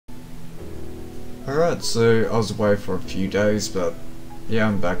Alright, so I was away for a few days, but yeah,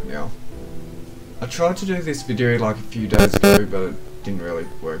 I'm back now. I tried to do this video like a few days ago, but it didn't really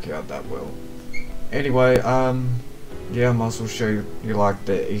work out that well. Anyway, yeah, I might as well show you like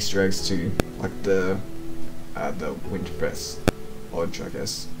the Easter eggs to like the Winterfest Lodge, I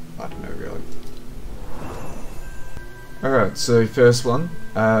guess. I don't know really. Alright, so first one,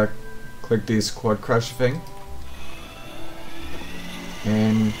 click this quad crusher thing,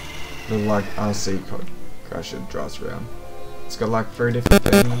 and the like RC code crusher drives around. It's got like 3 different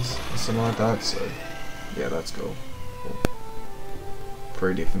things or something like that, so yeah, that's cool.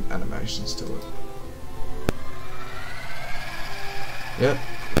 3 different animations to it. Yep,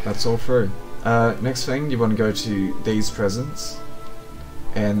 that's all through. Next thing, you want to go to these presents,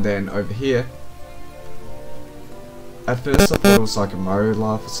 and then over here. At first I thought it was like a Mario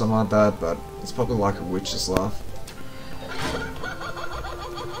laugh or something like that, but it's probably like a witch's laugh.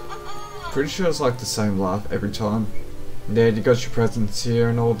 Pretty sure it's like the same laugh every time. And then you got your presents here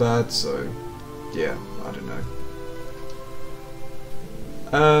and all that, so yeah, I don't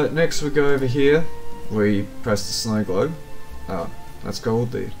know. Next we go over here, we press the snow globe. That's cool,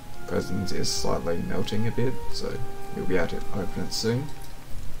 the present is slightly melting a bit, so you'll be able to open it soon.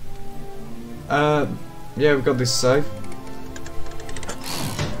 Yeah, we've got this safe.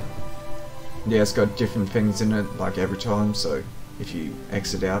 Yeah, it's got different things in it, like every time, so if you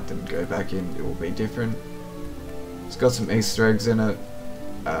exit out then go back in, it will be different. It's got some Easter eggs in it,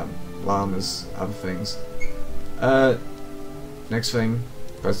 llamas, other things. Next thing,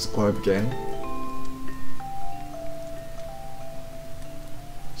 press the globe again.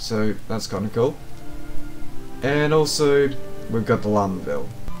 So that's kind of cool. And also, we've got the llama bell.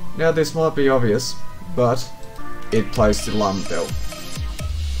 Now this might be obvious, but it plays the llama bell.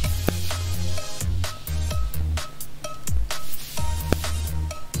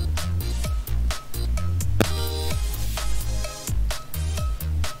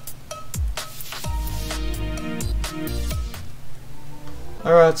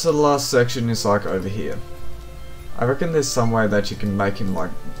 Alright, so the last section is like over here. I reckon there's some way that you can make him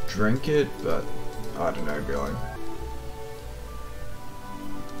like drink it, but I don't know really.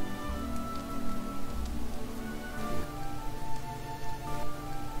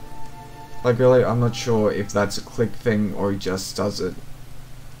 Like really, I'm not sure if that's a click thing or he just does it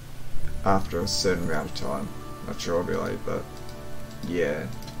after a certain amount of time. Not sure really, but yeah,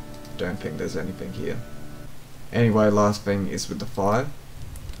 don't think there's anything here. Anyway, last thing is with the fire.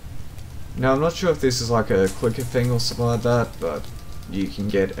 Now I'm not sure if this is like a clicker thing or something like that, but you can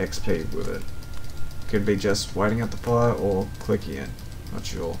get XP with it. Could be just waiting at the fire or clicking it, not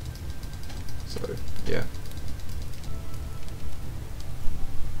sure. So yeah.